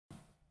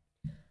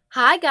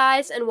Hi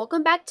guys, and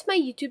welcome back to my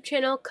YouTube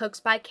channel, Cooks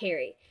by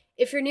Carrie.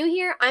 If you're new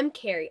here, I'm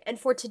Carrie, and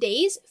for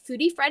today's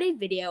Foodie Friday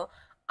video,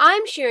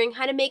 I'm sharing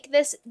how to make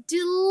this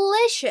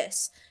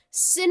delicious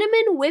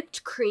cinnamon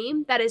whipped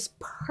cream that is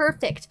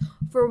perfect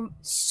for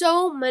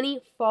so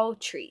many fall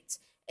treats,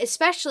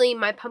 especially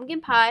my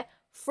pumpkin pie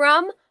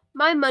from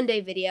my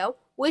Monday video,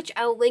 which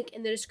I'll link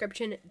in the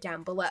description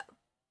down below.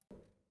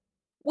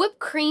 Whipped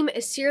cream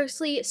is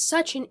seriously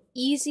such an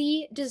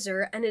easy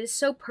dessert, and it is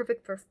so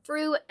perfect for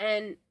fruit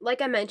and, like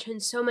I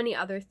mentioned, so many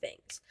other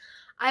things.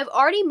 I've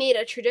already made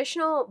a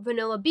traditional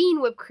vanilla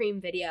bean whipped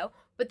cream video,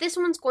 but this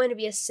one's going to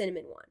be a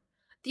cinnamon one.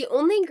 The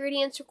only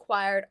ingredients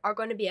required are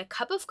going to be a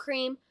cup of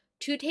cream,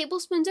 2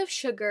 tablespoons of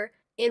sugar,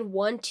 and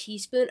 1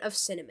 teaspoon of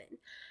cinnamon.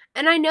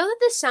 And I know that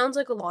this sounds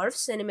like a lot of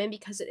cinnamon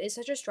because it is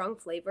such a strong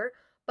flavor,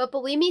 but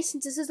believe me,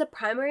 since this is the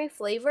primary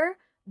flavor,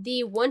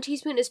 the 1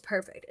 teaspoon is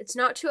perfect. It's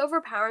not too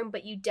overpowering,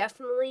 but you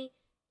definitely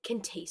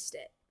can taste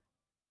it.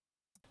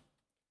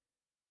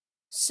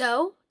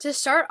 So, to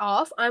start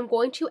off, I'm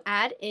going to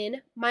add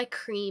in my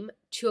cream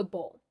to a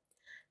bowl.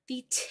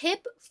 The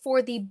tip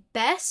for the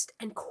best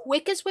and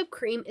quickest whipped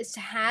cream is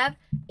to have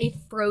a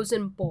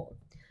frozen bowl.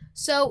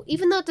 So,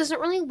 even though it doesn't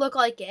really look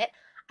like it,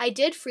 I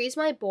did freeze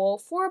my bowl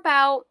for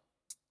about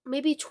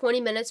maybe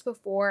 20 minutes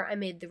before I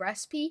made the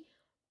recipe,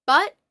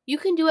 but you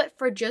can do it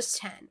for just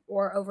 10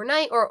 or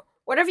overnight or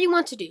whatever you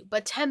want to do,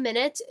 but 10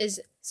 minutes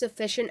is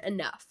sufficient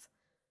enough.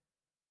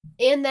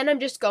 And then I'm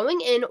just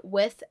going in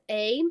with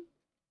a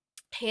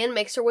hand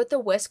mixer with the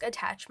whisk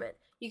attachment.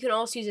 You can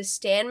also use a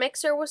stand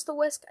mixer with the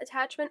whisk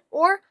attachment,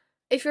 or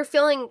if you're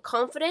feeling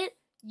confident,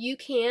 you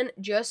can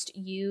just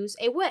use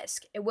a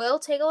whisk. It will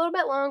take a little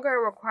bit longer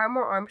and require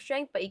more arm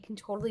strength, but you can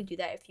totally do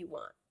that if you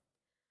want.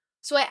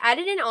 So I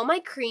added in all my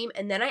cream,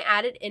 and then I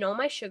added in all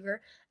my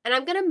sugar, and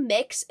I'm going to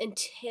mix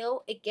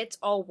until it gets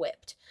all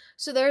whipped.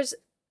 So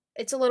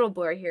it's a little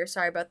blurry here,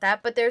 sorry about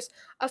that, but there's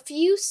a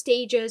few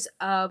stages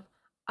of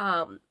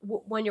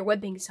when you're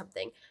whipping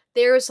something.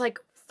 There's like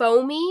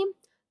foamy,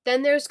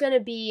 then there's going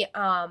to be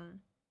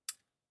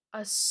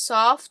a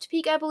soft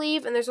peak, I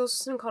believe, and there's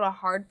also something called a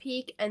hard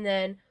peak, and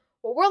then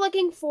what we're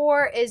looking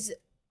for is,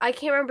 I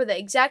can't remember the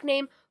exact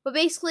name, but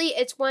basically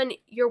it's when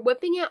you're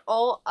whipping it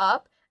all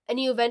up and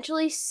you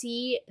eventually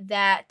see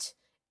that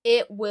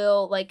it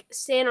will like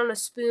stand on a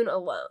spoon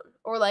alone,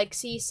 or like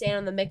stand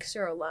on the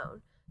mixer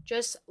alone,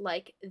 just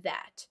like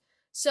that.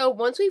 So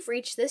once we've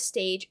reached this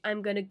stage,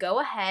 I'm going to go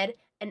ahead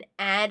and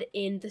add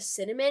in the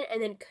cinnamon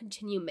and then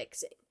continue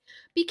mixing.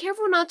 Be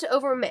careful not to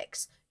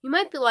overmix. You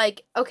might be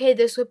like, okay,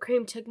 this whipped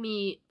cream took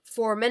me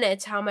 4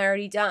 minutes, how am I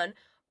already done?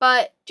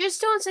 But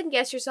just don't second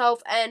guess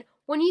yourself, and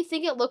when you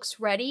think it looks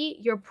ready,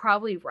 you're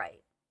probably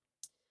right.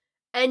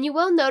 And you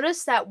will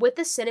notice that with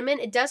the cinnamon,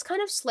 it does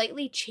kind of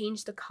slightly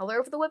change the color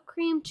of the whipped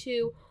cream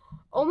to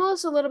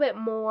almost a little bit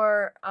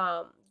more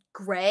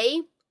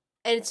gray,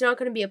 and it's not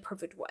going to be a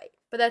perfect white,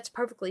 but that's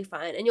perfectly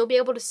fine, and you'll be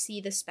able to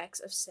see the specks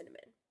of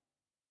cinnamon.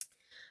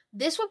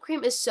 This whipped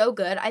cream is so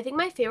good. I think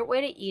my favorite way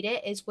to eat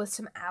it is with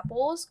some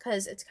apples,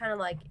 because it's kind of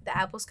like the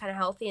apple's kind of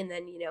healthy, and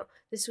then,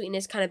 the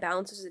sweetness kind of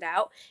balances it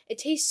out. It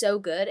tastes so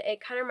good.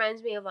 It kind of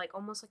reminds me of like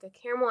almost like a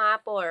caramel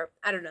apple, or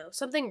I don't know,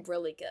 something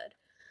really good.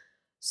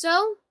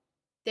 So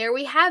there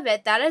we have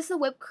it. That is the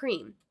whipped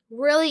cream.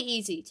 Really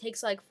easy.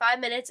 Takes like 5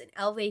 minutes and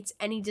elevates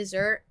any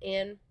dessert,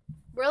 and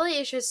really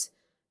is just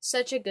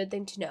such a good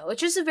thing to know.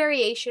 It's just a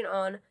variation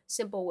on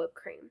simple whipped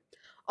cream.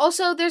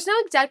 Also, there's no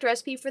exact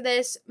recipe for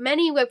this.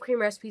 Many whipped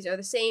cream recipes are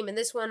the same, and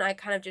this one I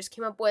kind of just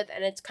came up with,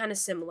 and it's kind of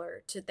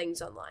similar to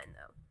things online,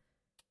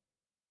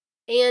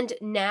 though. And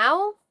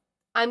now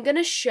I'm going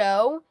to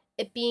show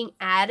it being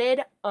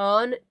added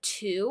on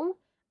to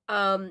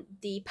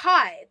the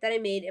pie that I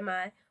made in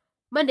my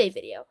Monday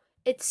video.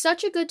 It's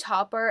such a good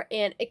topper,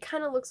 and it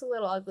kind of looks a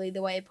little ugly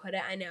the way I put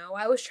it, I know.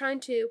 I was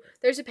trying to,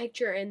 there's a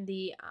picture in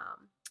the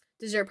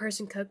Dessert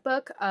Person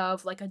Cookbook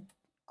of like a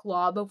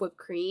glob of whipped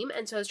cream,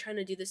 and so I was trying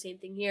to do the same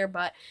thing here,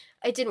 but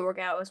it didn't work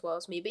out as well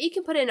as me. But you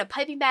can put it in a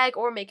piping bag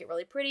or make it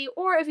really pretty,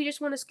 or if you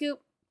just want to scoop,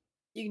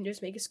 you can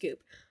just make a scoop.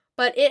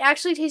 But it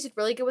actually tasted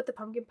really good with the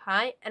pumpkin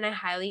pie, and I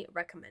highly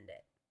recommend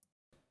it.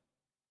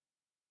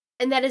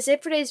 And that is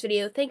it for today's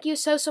video. Thank you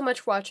so much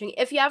for watching.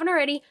 If you haven't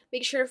already,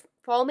 make sure to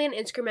follow me on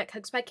Instagram at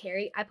Cooks by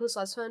Carrie. I post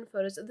lots of fun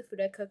photos of the food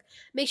I cook.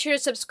 Make sure to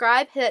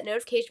subscribe, hit that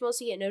notification bell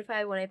so you get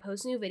notified when I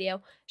post a new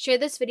video. Share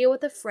this video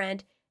with a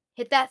friend,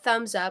 hit that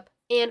thumbs up,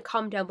 and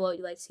comment down below what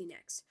you'd like to see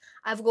next.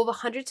 I have a goal of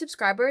 100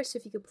 subscribers, so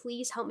if you could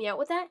please help me out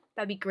with that,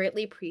 that'd be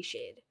greatly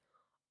appreciated.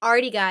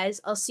 Alrighty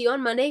guys, I'll see you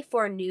on Monday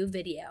for a new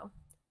video.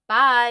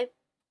 Bye!